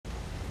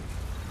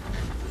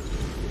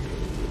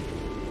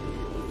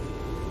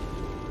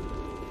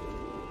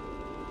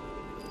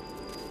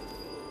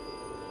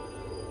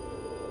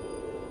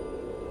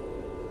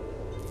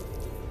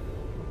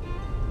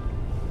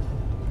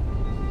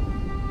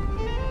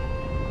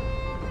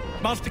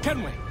Master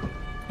Kenway!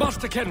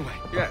 Master Kenway!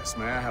 Yes,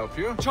 may I help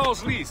you?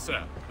 Charles Lee,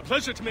 sir. A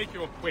pleasure to make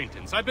your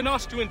acquaintance. I've been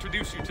asked to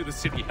introduce you to the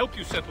city, help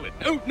you settle it.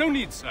 No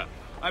need, sir.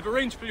 I've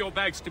arranged for your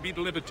bags to be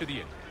delivered to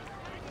the inn.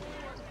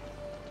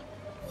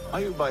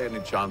 Are you by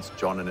any chance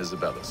John and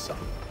Isabella's son?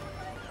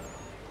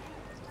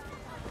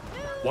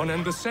 One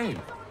and the same.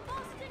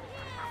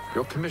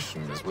 Your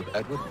commission is with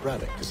Edward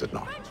Braddock, is it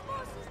not?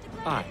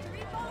 Aye.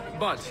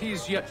 But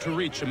he's yet to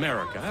reach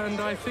America, and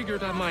I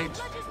figured I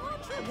might...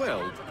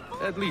 Well,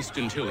 at least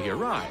until he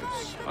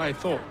arrives. I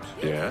thought...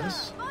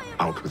 Yes?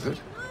 Out with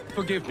it.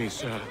 Forgive me,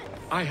 sir.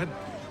 I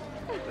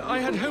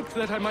had hoped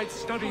that I might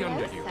study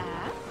under you.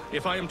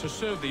 If I am to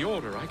serve the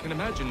Order, I can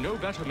imagine no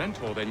better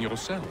mentor than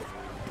yourself.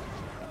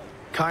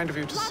 Kind of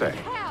you to say,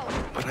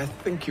 but I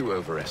think you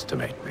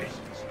overestimate me.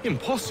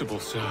 Impossible,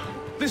 sir.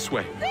 This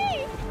way.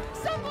 Thief!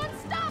 Someone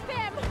stop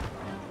him!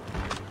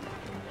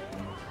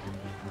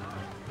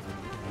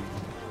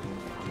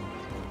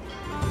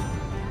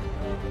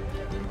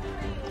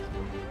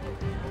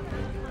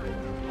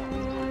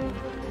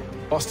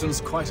 Boston's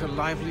quite a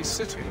lively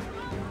city.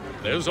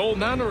 There's all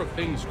manner of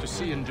things to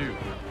see and do.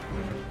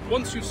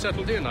 Once you've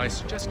settled in, I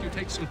suggest you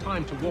take some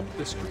time to walk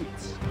the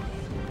streets.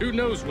 Who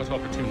knows what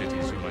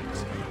opportunities you might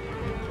discover.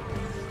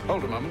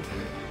 Hold a moment.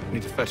 I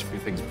need to fetch a few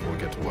things before we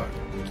get to work.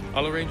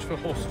 I'll arrange for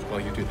horses while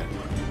you do that.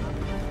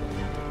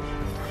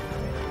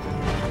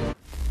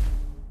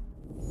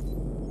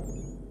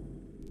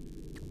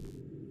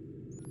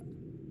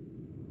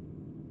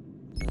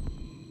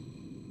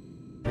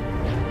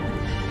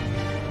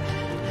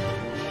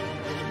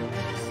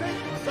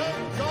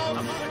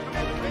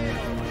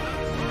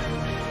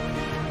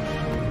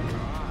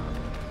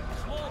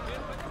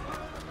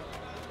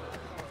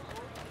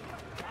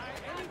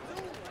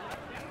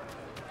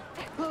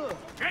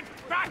 Get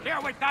back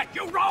here with that,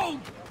 you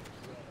rogue!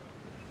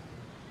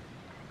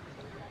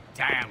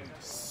 Damned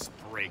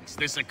sprigs,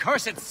 this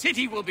accursed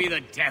city will be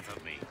the death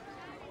of me.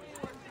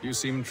 You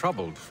seem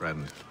troubled,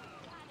 friend.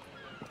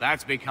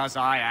 That's because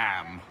I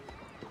am.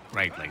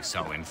 Greatly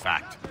so, in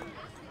fact.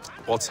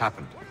 What's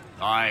happened?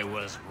 I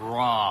was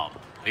robbed.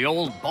 The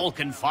old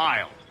Balkan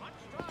file.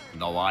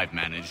 Though I've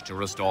managed to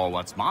restore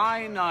what's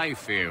mine, I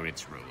fear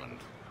it's ruined.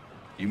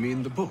 You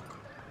mean the book?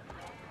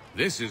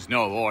 This is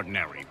no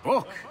ordinary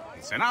book.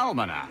 It's an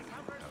almanac.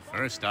 The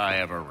first I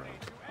ever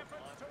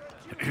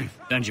wrote.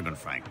 Benjamin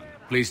Franklin,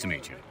 pleased to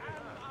meet you.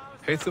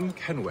 Haytham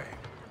Kenway.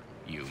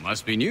 You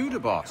must be new to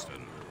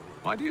Boston.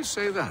 Why do you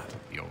say that?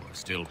 You're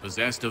still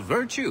possessed of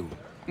virtue.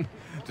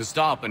 To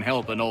stop and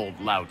help an old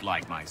lout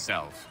like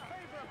myself.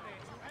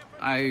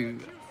 I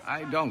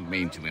don't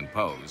mean to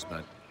impose,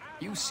 but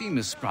you seem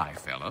a spry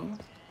fellow.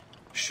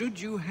 Should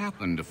you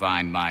happen to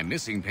find my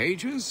missing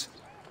pages,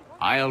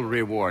 I'll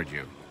reward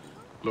you.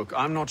 Look,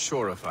 I'm not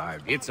sure if I...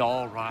 It's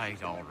all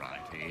right, all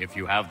right. If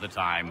you have the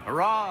time,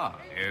 hurrah!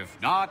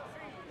 If not,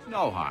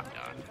 no harm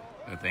done.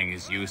 The thing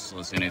is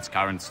useless in its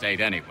current state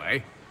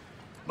anyway.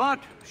 But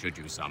should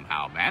you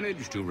somehow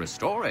manage to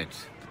restore it,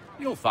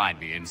 you'll find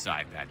me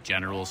inside that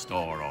general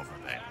store over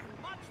there.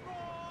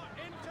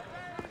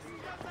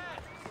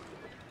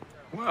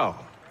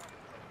 Well,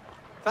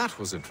 that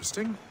was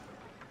interesting.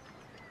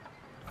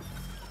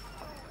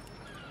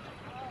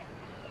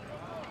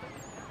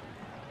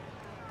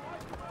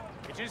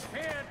 It is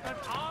feared that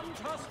armed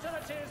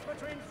hostilities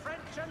between French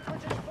and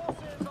British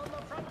forces on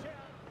the frontier...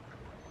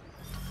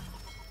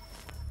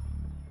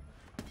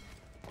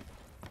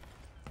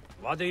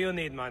 What do you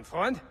need, my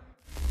friend?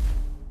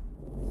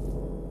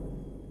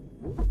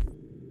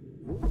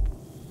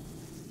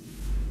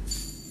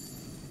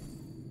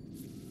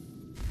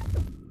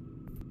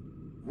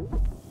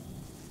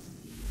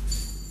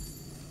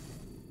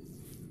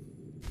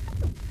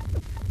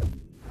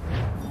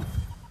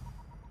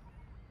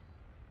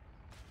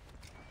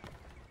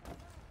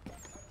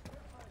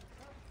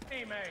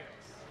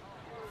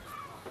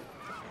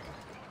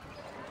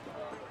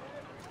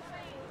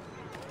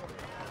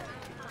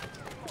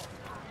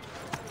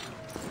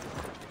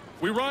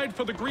 We ride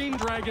for the Green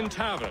Dragon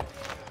Tavern.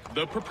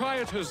 The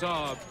proprietors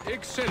are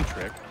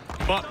eccentric,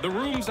 but the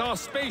rooms are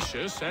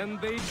spacious and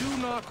they do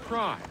not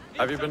cry.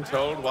 Have you been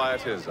told why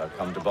it is I've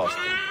come to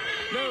Boston?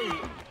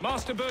 No,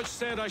 Master Birch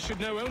said I should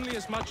know only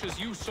as much as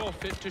you saw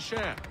fit to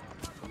share.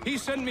 He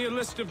sent me a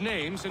list of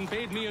names and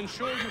bade me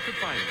ensure you could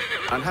find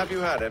them. And have you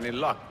had any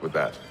luck with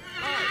that?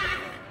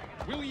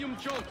 William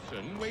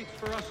Johnson waits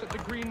for us at the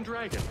Green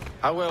Dragon.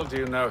 How well do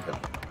you know him?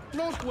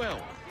 Not well,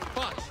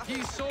 but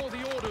he saw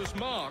the Order's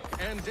mark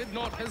and did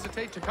not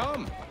hesitate to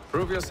come.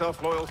 Prove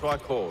yourself loyal to our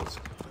cause.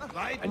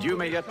 And you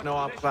may yet know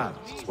our plans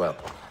as well.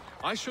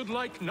 I should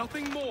like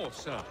nothing more,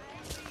 sir.